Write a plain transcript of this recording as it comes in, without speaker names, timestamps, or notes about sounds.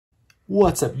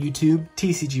What's up YouTube,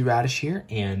 TCG Radish here,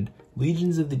 and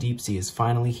Legions of the Deep Sea is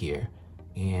finally here.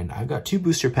 And I've got 2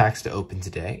 booster packs to open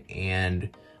today, and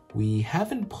we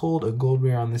haven't pulled a gold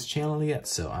rare on this channel yet,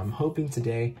 so I'm hoping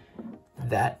today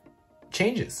that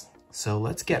changes. So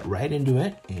let's get right into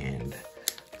it, and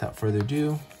without further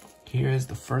ado, here is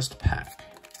the first pack.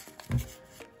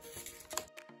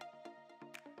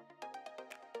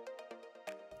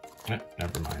 Oh,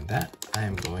 never mind that. I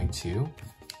am going to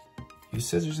use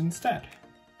scissors instead.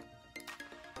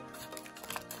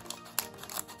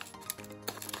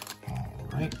 All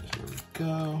right, here we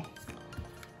go.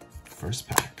 First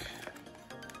pack.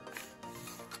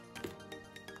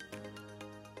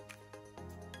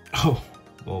 Oh,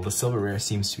 well, the silver rare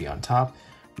seems to be on top.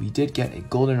 We did get a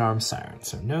Golden Arm Siren,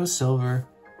 so no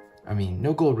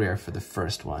gold rare for the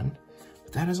first one,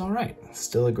 but that is all right.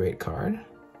 Still a great card.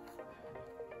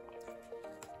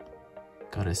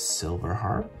 Got a Silver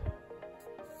Harp.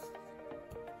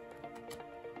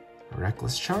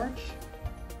 Reckless Charge.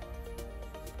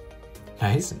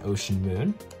 Nice, an Ocean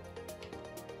Moon.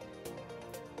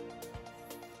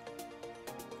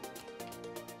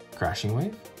 Crashing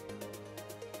Wave.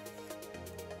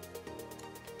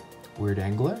 Weird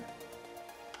Angler.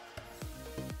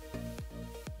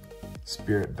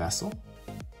 Spirit Vessel.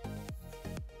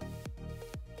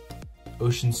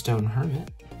 Ocean Stone Hermit.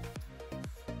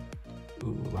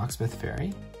 Ooh, Locksmith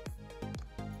Fairy.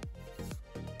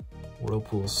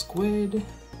 Whirlpool Squid.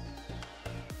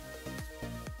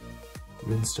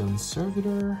 Runestone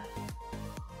Servitor.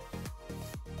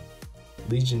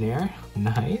 Legionnaire,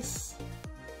 nice.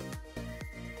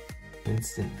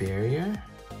 Instant Barrier.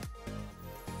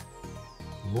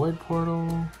 Void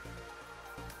Portal.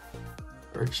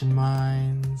 Urchin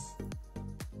Mines.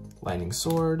 Lightning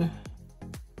Sword.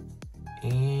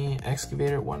 And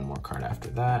Excavator, one more card after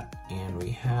that. And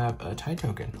we have a Tide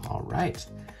Token. All right.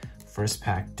 First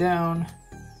pack down.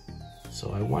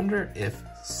 So I wonder if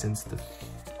since the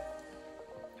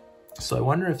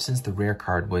rare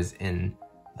card was in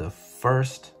the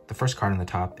first card on the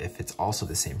top, if it's also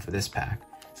the same for this pack,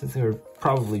 since they were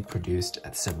probably produced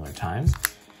at similar times.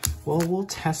 Well, we'll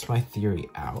test my theory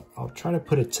out. I'll try to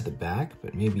put it to the back,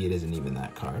 but maybe it isn't even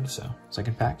that card. So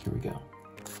second pack, here we go.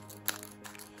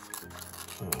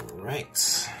 All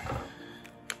right.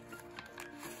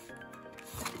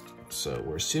 So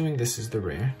we're assuming this is the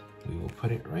rare. We will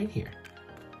put it right here.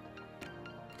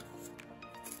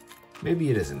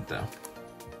 Maybe it isn't though.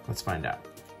 Let's find out.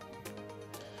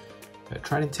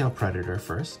 Trident Tail Predator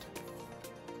first.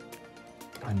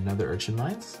 Another Urchin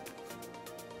Mines.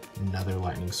 Another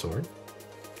Lightning Sword.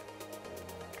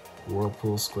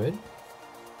 Whirlpool Squid.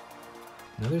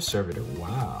 Another Servitor.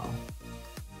 Wow.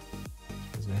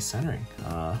 That's nice centering.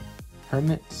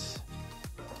 Hermit.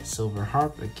 Silver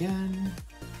Harp again.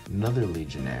 Another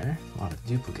Legionnaire. A lot of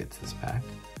duplicates this pack.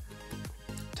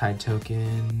 Tide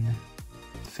Token.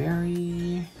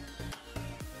 Fairy.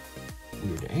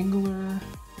 Weird Angler.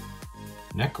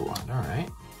 Necrowand, alright.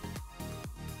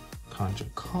 Conjure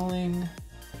Calling.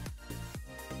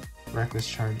 Reckless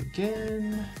Charge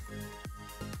again.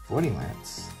 Voiding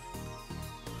Lance.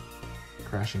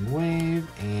 Crashing Wave,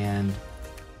 and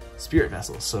Spirit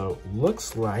Vessel. So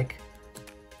looks like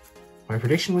my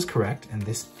prediction was correct, and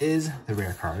this is the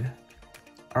rare card.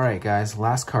 Alright guys,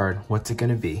 last card. What's it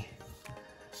gonna be?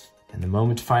 And the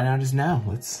moment to find out is now.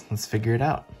 Let's figure it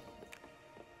out.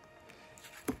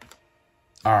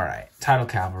 Alright, Tidal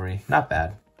Cavalry, not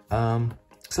bad.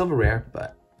 Silver rare,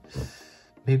 but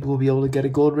maybe we'll be able to get a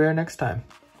gold rare next time.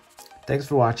 Thanks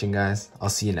for watching, guys. I'll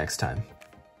see you next time.